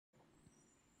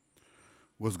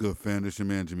What's good, fam? This your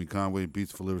man, Jimmy Conway,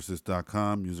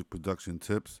 beatsforlyricists.com, music production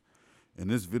tips. In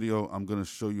this video, I'm going to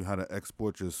show you how to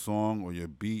export your song or your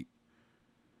beat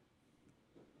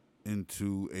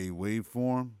into a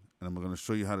waveform, and I'm going to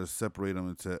show you how to separate them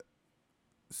into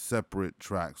separate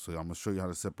tracks. So I'm going to show you how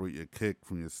to separate your kick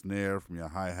from your snare, from your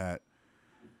hi-hat,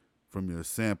 from your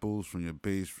samples, from your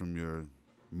bass, from your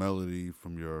melody,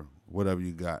 from your whatever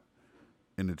you got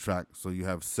in the track, so you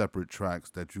have separate tracks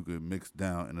that you could mix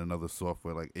down in another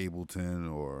software like Ableton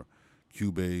or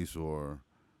Cubase or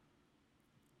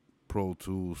Pro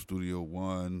Tools, Studio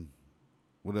One,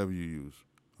 whatever you use.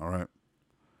 All right.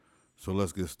 So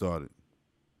let's get started.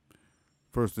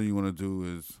 First thing you want to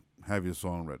do is have your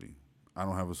song ready. I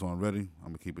don't have a song ready. I'm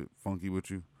gonna keep it funky with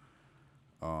you.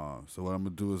 So what I'm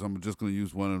gonna do is I'm just gonna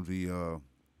use one of the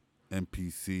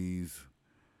MPC's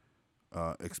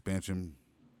expansion.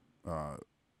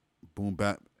 Boom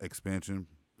bap expansion.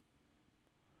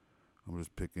 I'm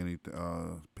just pick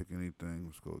anything. Pick anything.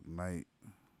 Let's go Ignite.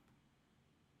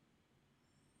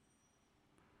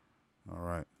 All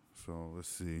right. So let's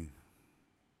see.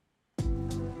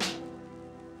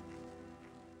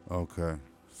 Okay.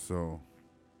 So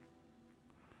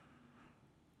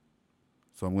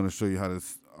I'm gonna show you how to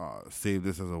save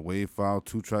this as a wave file,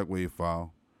 2-track wave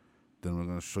file. Then we're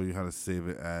gonna show you how to save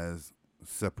it as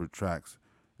separate tracks.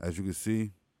 As you can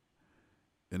see,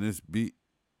 in this beat,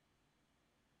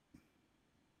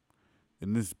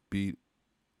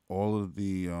 all of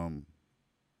the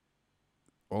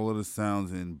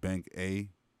sounds in bank A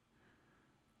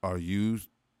are used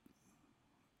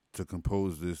to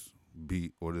compose this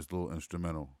beat or this little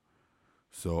instrumental.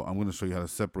 So I'm going to show you how to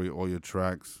separate all your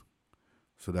tracks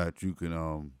so that you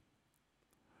can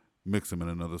mix them in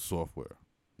another software.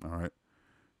 All right.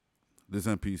 This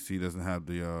MPC doesn't have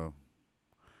the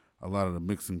a lot of the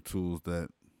mixing tools that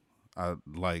I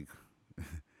like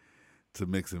to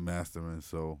mix and master in.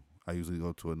 So I usually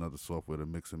go to another software to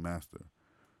mix and master.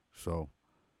 So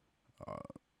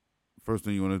first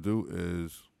thing you want to do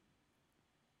is,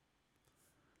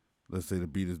 let's say the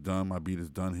beat is done. My beat is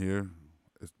done here.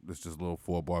 It's just a little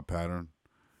 4-bar pattern.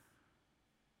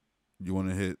 You want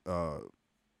to hit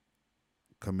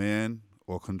Command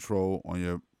or Control on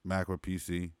your Mac or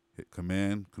PC. Hit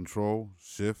Command, Control,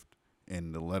 Shift,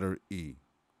 and the letter E.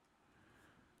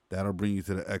 That'll bring you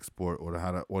to the export or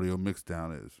how the audio mix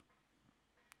down is.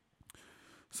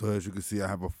 So as you can see, I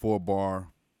have a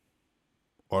 4-bar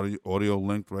audio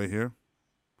length right here.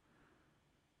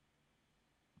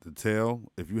 The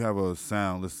tail, if you have a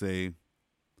sound, let's say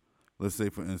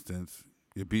for instance,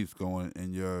 your beat's going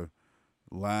and your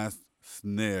last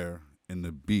snare in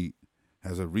the beat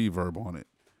has a reverb on it.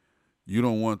 You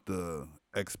don't want the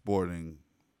exporting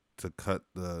to cut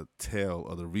the tail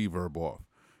of the reverb off.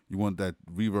 You want that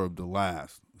reverb to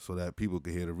last so that people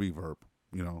can hear the reverb,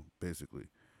 basically.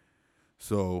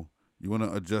 So you want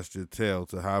to adjust your tail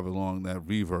to however long that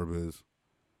reverb is.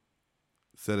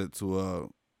 Set it to a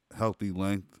healthy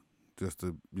length just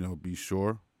to, be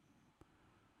sure.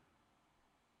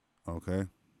 Okay.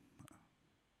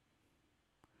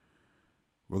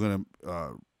 We're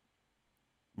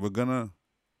gonna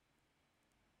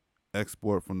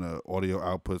export from the audio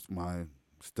outputs my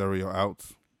stereo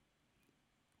outs,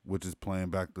 which is playing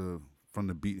back from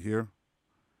the beat here.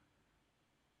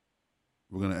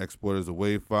 We're gonna export as a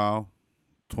wave file,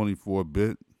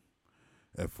 24-bit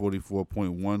at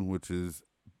 44.1, which is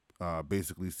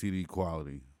basically CD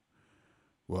quality.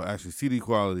 Well, actually, CD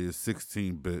quality is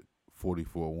 16-bit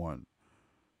 44.1,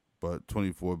 but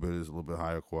 24-bit is a little bit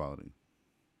higher quality.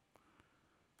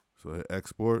 So hit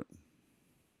export.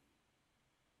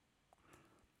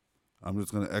 I'm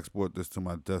just going to export this to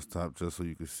my desktop just so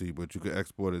you can see, but you can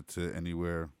export it to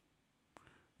anywhere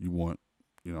you want,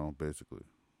 basically.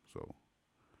 So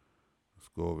let's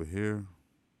go over here.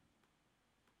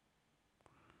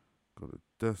 Go to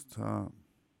desktop.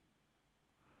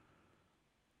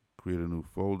 Create a new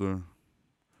folder. I'm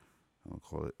going to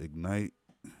call it Ignite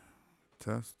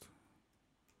Test.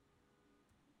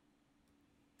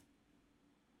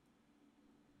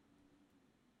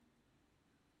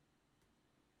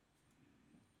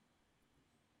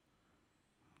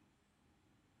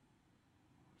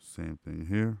 Same thing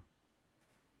here.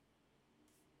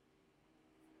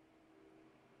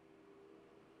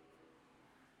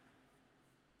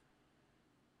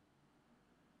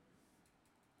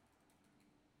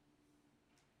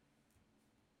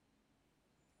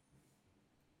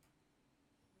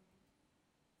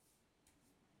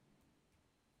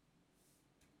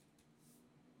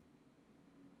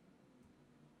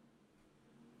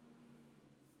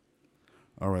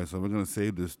 All right, so we're going to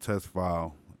save this test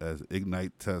file as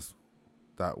ignite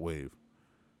test.wave.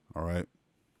 All right.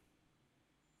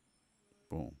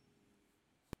 Boom.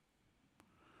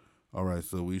 All right,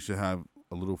 so we should have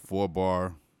a little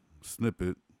 4-bar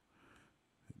snippet.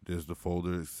 There's the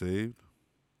folder that's saved.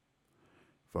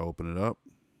 If I open it up,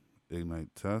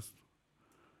 Ignite test,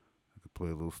 I could play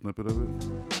a little snippet of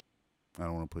it. I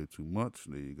don't want to play too much.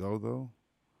 There you go, though.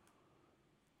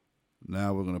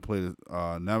 Now we're gonna play this.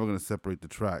 Now we're gonna separate the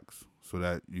tracks so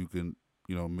that you can,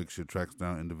 mix your tracks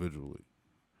down individually.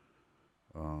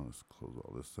 Let's close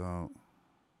all this out.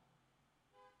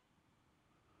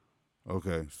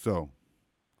 Okay, so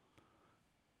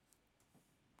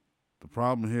the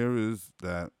problem here is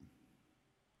that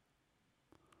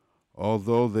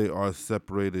although they are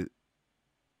separated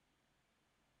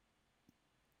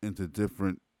into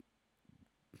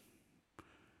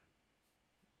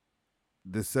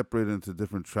they're separated into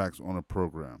different tracks on a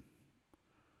program,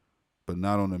 but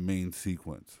not on the main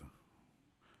sequence.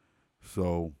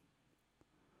 So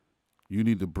you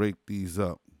need to break these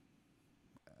up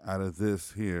out of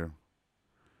this here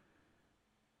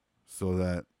so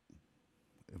that,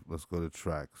 let's go to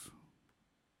tracks.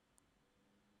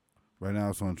 Right now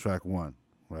it's on track 1,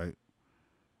 right?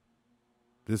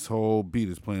 This whole beat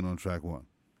is playing on track 1.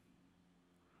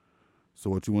 So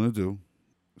what you want to do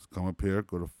is come up here,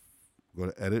 go to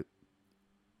edit,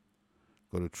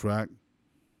 go to track,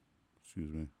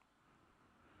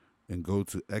 and go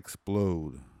to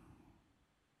explode.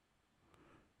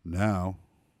 Now,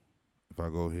 if I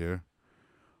go here,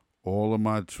 all of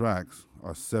my tracks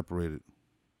are separated.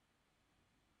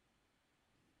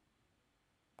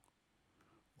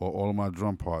 Or all of my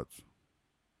drum parts.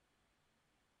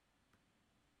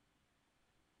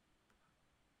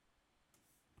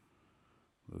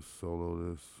 Let's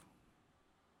solo this.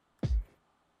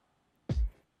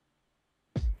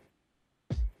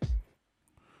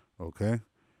 Okay.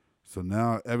 So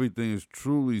now everything is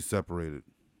truly separated.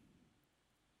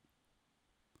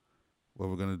 What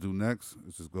we're going to do next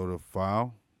is just go to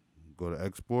File, go to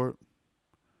Export,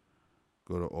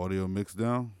 go to Audio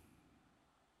Mixdown.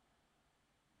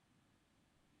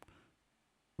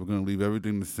 We're going to leave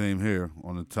everything the same here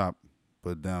on the top,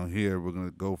 but down here we're going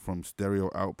to go from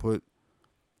stereo output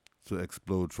to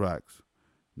explode tracks.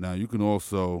 Now you can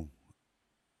also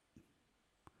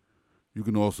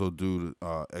do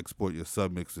export your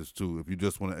submixes too. If you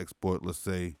just want to export, let's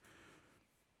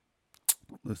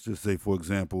just say for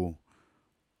example,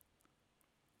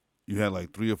 you had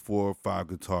like 3 or 4 or 5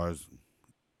 guitars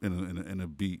in a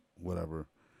beat, whatever,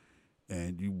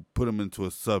 and you put them into a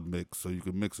submix so you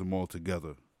can mix them all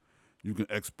together. You can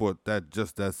export that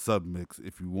submix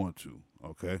if you want to,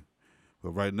 okay?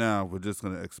 But right now, we're just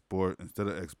going to export, instead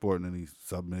of exporting any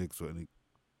submix or any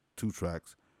 2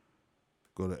 tracks,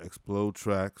 go to Explode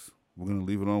Tracks. We're going to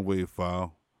leave it on WAV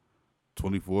file,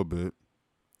 24-bit,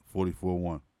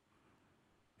 44.1.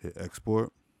 Hit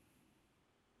Export.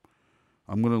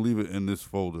 I'm going to leave it in this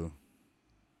folder.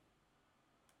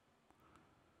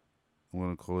 I'm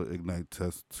going to call it Ignite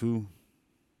Test 2.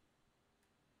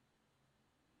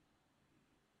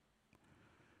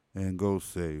 And go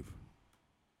save.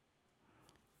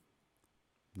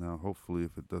 Now, hopefully,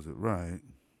 if it does it right,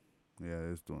 yeah,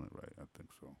 it's doing it right. I think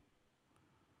so.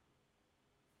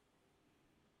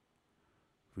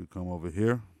 If we come over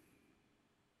here,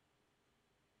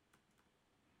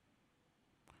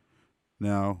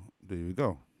 now, there you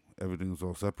go. Everything's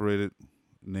all separated,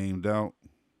 named out.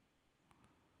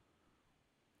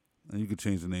 And you could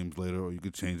change the names later, or you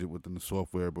could change it within the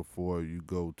software before you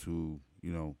go to,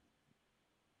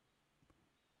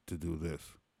 to do this.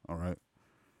 All right.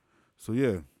 So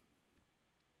yeah.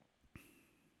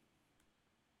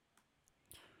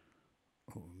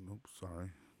 Oh, nope,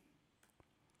 sorry.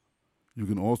 You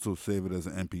can also save it as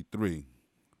an MP3.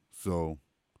 So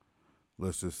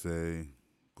let's just say,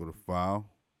 go to File,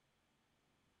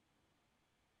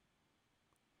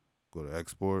 go to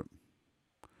Export.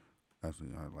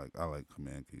 Actually, I like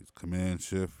Command keys. Command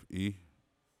Shift E.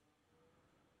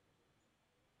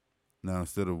 Now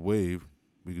instead of WAV,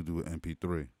 we could do an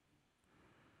MP3.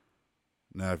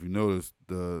 Now if you notice,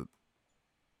 the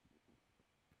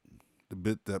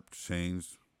bit depth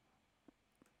changed.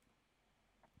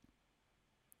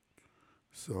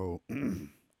 So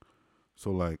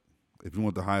like if you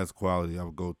want the highest quality, I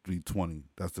would go 320.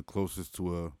 That's the closest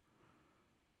to a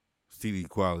CD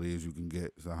quality as you can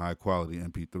get. It's a high quality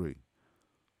MP3.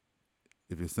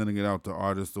 If you're sending it out to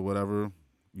artists or whatever,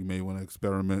 you may want to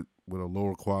experiment with a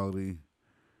lower quality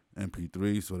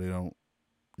MP3 so they don't,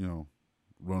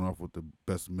 run off with the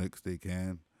best mix they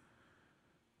can.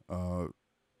 You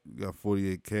got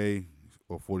 48K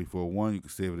or 44.1. You can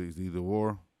save it as either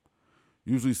or.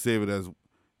 Usually save it as,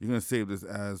 you're going to save this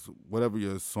as whatever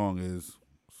your song is,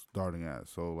 starting at.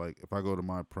 So like if I go to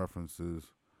my preferences,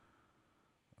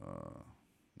 no,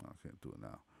 I can't do it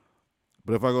now.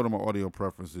 But if I go to my audio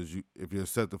preferences, if you're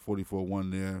set to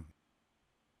 44.1 there,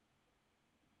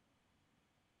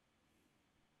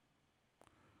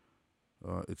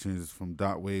 it changes from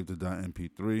 .wave to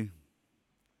 .mp3.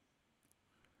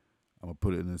 I'm gonna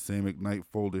put it in the same Ignite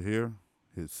folder here.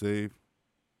 Hit save.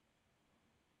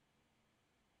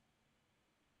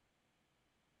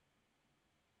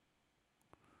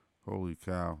 Holy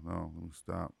cow! No, let me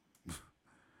stop.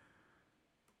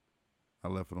 I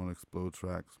left it on Explode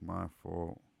Tracks. My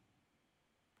fault.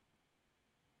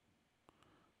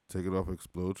 Take it off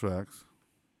Explode Tracks.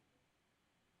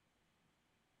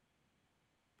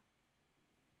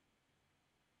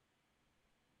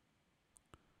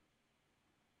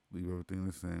 Leave everything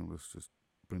the same. Let's just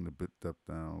bring the bit depth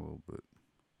down a little bit.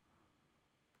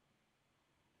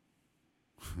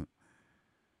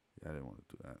 Yeah, I didn't want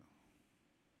to do that.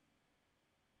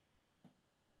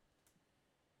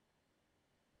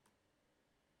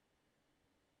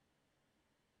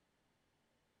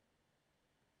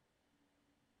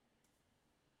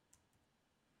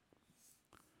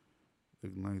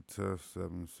 Ignite test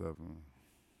 777.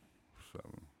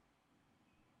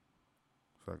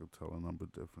 So I can tell a number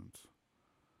difference.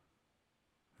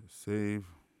 Hit save.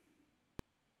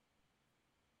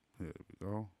 Here we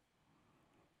go.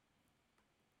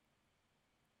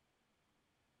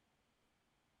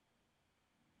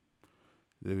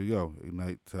 There we go.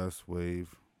 Ignite test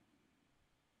wave.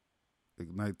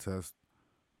 Ignite test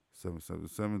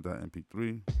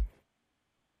 777.mp3.